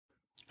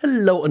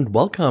Hello and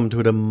welcome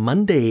to the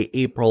Monday,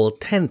 April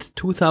 10th,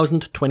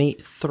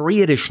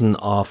 2023 edition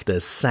of the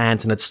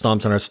SANS and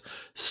Storm Center's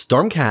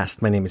Stormcast.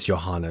 My name is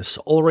Johannes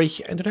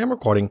Ulrich and today I'm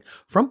recording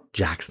from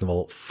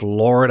Jacksonville,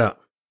 Florida.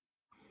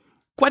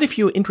 Quite a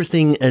few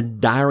interesting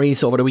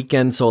diaries over the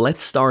weekend, so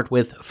let's start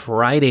with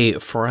Friday.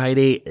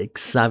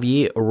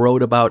 Xavier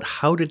wrote about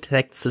how to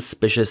detect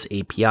suspicious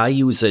API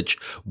usage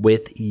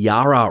with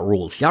YARA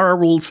rules. YARA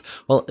rules,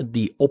 well,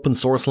 the open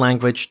source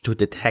language to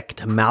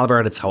detect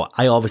malware, that's how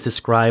I always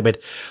describe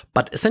it,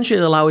 but essentially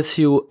it allows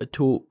you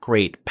to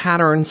create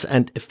patterns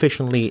and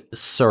efficiently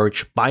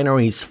search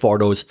binaries for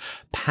those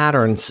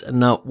patterns.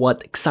 Now,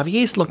 what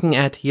Xavier is looking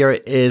at here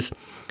is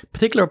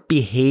particular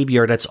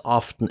behavior that's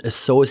often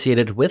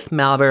associated with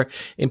malware,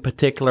 in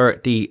particular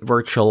the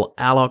virtual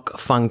alloc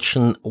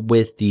function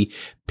with the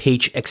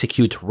page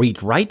execute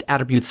read write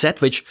attribute set,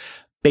 which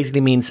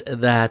basically means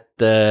that,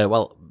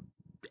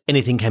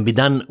 anything can be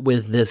done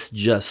with this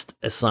just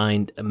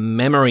assigned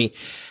memory.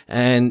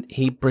 And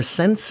he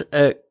presents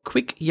a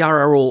quick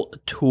YARA rule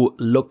to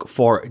look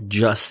for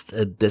just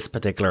this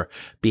particular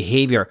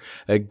behavior.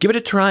 Give it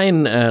a try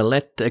and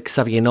let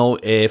Xavier know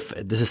if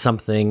this is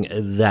something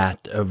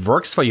that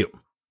works for you.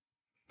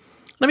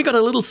 Then we got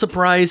a little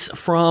surprise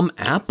from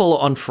Apple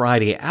on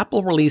Friday.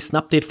 Apple released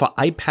an update for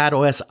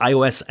iPadOS,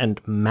 iOS,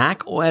 and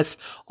macOS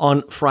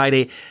on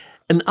Friday.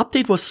 An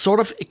update was sort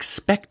of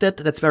expected.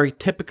 That's very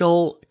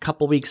typical. A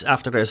couple weeks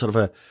after there's sort of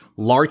a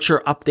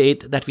larger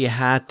update that we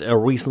had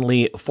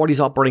recently for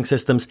these operating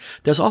systems,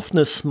 there's often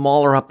a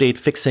smaller update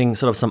fixing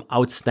sort of some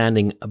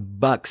outstanding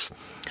bugs.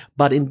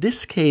 But in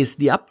this case,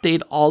 the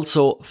update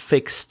also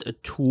fixed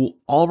two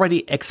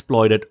already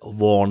exploited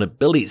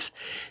vulnerabilities.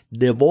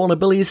 The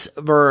vulnerabilities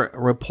were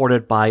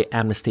reported by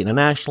Amnesty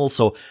International,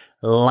 so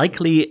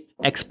likely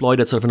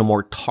exploited sort of in a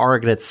more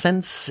targeted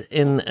sense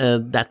in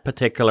that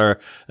particular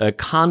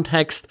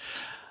context.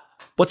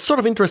 What's sort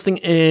of interesting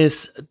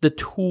is the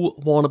two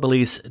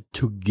vulnerabilities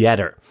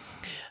together.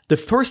 The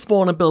first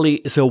vulnerability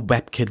is a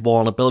WebKit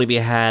vulnerability. We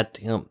had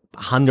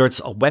hundreds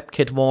of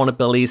WebKit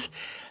vulnerabilities.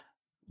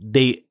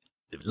 They,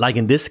 like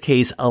in this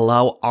case,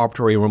 allow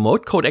arbitrary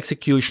remote code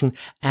execution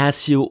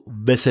as you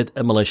visit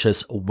a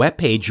malicious web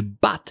page,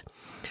 but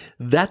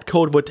that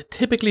code would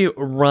typically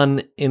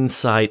run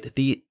inside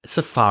the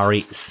Safari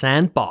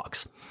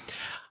sandbox.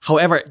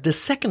 However, the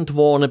second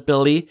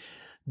vulnerability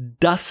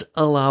does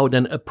allow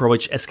then a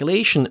privilege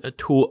escalation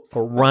to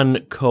run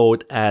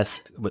code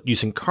as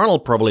using kernel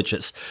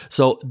privileges.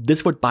 So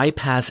this would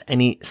bypass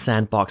any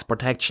sandbox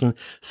protection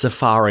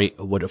Safari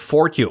would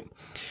afford you.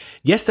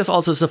 Yes, there's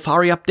also a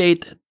Safari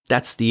update.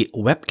 That's the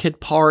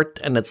WebKit part,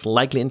 and it's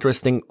likely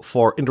interesting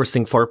for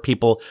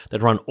people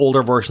that run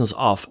older versions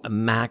of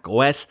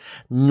macOS.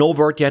 No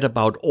word yet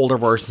about older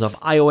versions of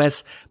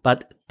iOS,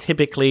 but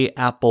typically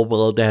Apple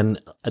will then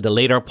at a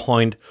later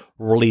point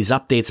release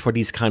updates for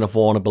these kind of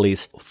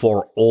vulnerabilities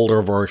for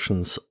older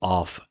versions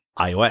of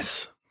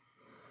iOS.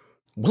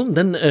 Well,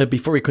 then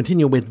before we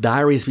continue with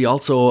diaries, we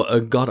also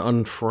got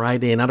on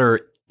Friday another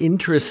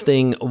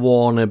interesting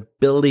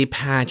vulnerability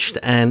patched,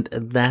 and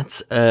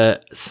that's a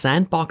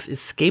Sandbox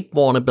Escape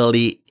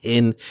vulnerability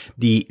in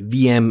the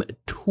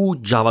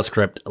VM2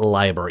 JavaScript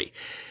library.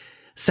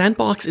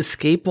 Sandbox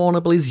Escape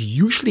vulnerability is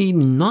usually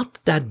not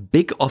that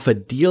big of a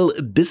deal.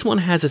 This one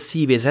has a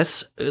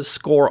CVSS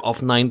score of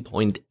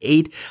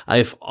 9.8.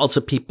 I've also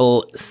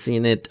people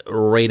seen it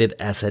rated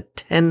as a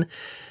 10.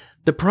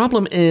 The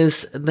problem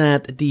is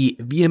that the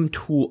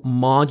VM2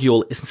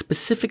 module isn't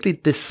specifically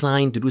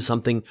designed to do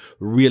something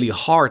really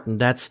hard, and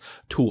that's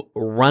to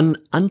run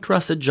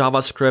untrusted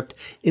JavaScript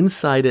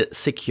inside a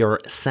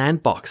secure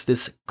sandbox.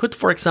 This could,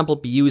 for example,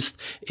 be used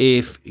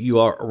if you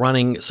are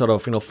running sort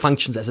of,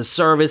 functions as a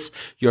service.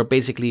 You're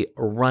basically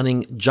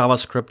running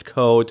JavaScript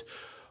code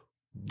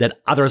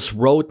that others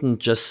wrote and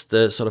just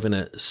sort of in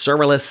a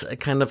serverless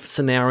kind of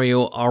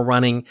scenario are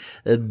running,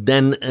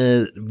 then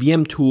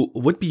VM2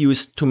 would be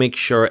used to make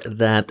sure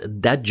that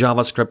that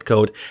JavaScript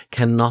code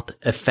cannot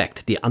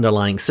affect the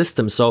underlying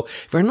system. So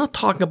we're not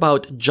talking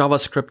about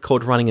JavaScript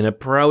code running in a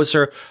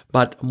browser,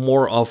 but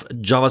more of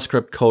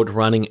JavaScript code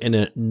running in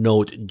a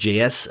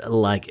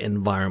Node.js-like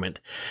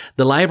environment.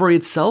 The library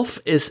itself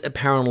is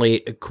apparently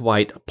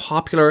quite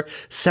popular.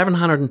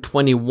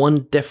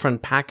 721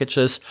 different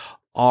packages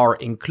are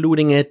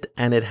including it,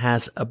 and it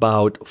has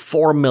about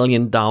 4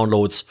 million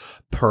downloads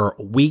per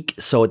week.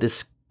 So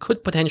this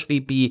could potentially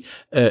be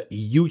a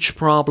huge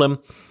problem.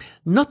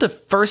 Not the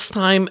first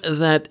time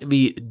that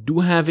we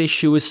do have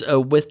issues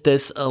with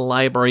this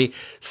library.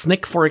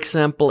 Snyk, for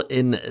example,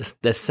 in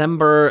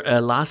December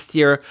last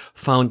year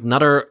found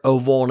another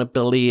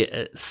vulnerability,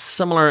 a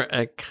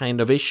similar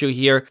kind of issue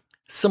here.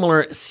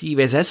 Similar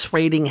CVSS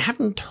rating.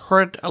 Haven't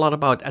heard a lot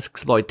about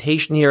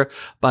exploitation here,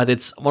 but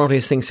it's one of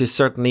these things you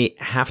certainly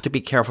have to be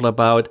careful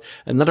about.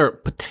 Another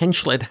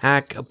potential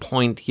attack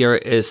point here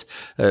is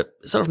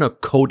sort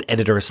of code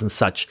editors and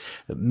such.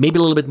 Maybe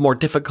a little bit more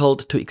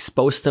difficult to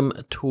expose them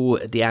to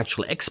the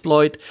actual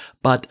exploit,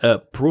 but a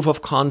proof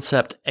of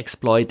concept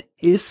exploit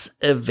is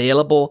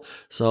available.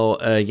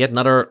 So yet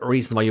another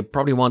reason why you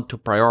probably want to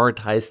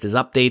prioritize this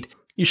update.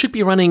 You should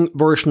be running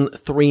version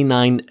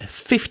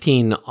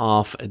 3.9.15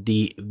 of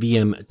the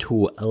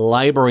VM2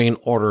 library in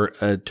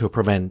order to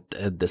prevent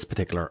this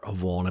particular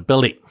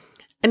vulnerability.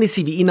 And the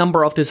CVE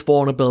number of this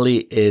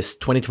vulnerability is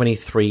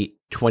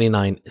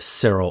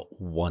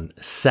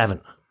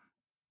 2023-29017.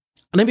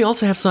 And then we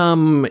also have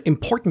some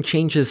important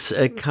changes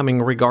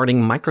coming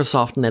regarding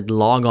Microsoft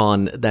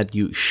Netlogon that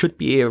you should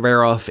be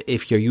aware of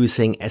if you're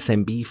using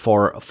SMB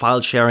for file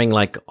sharing,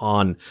 like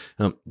on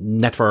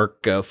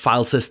network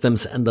file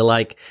systems and the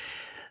like.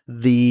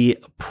 The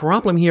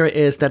problem here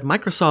is that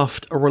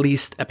Microsoft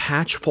released a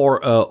patch for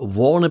a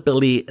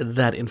vulnerability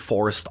that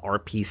enforced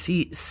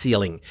RPC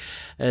sealing.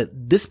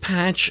 This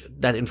patch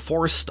that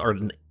enforced or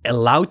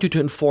allowed you to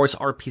enforce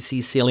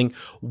RPC sealing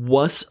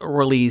was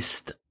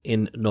released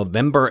in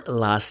November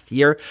last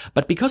year,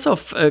 but because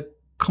of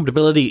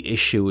compatibility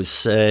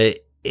issues,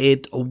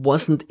 it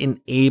wasn't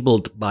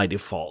enabled by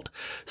default.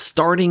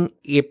 Starting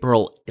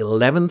April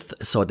 11th,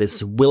 so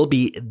this will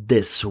be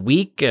this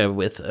week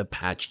with a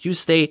patch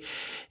Tuesday,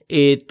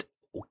 it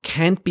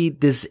can't be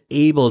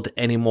disabled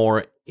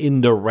anymore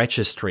in the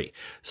registry.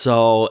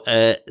 So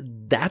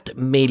that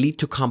may lead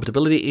to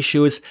compatibility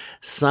issues.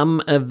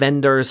 Some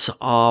vendors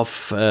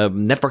of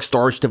network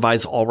storage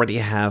device already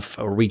have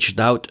reached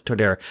out to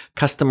their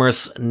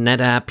customers,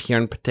 NetApp here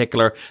in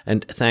particular,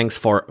 and thanks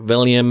for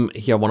William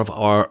here, one of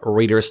our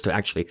readers, to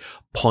actually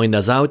point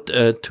us out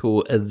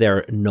to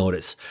their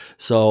notice.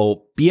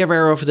 So be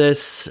aware of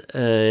this.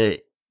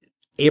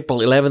 April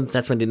 11th,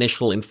 that's when the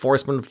initial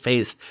enforcement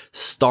phase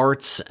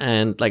starts.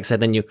 And like I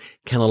said, then you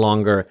can no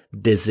longer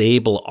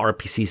disable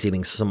RPC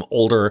sealing. So some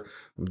older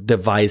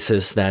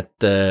devices that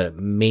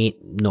may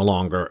no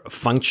longer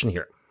function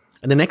here.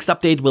 And the next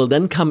update will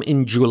then come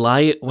in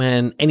July,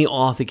 when any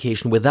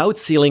authentication without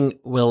sealing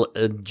will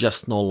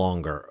just no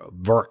longer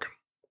work.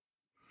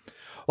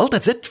 Well,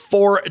 that's it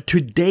for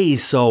today.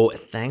 So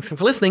thanks for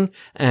listening,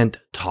 and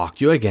talk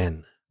to you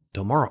again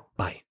tomorrow.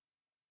 Bye.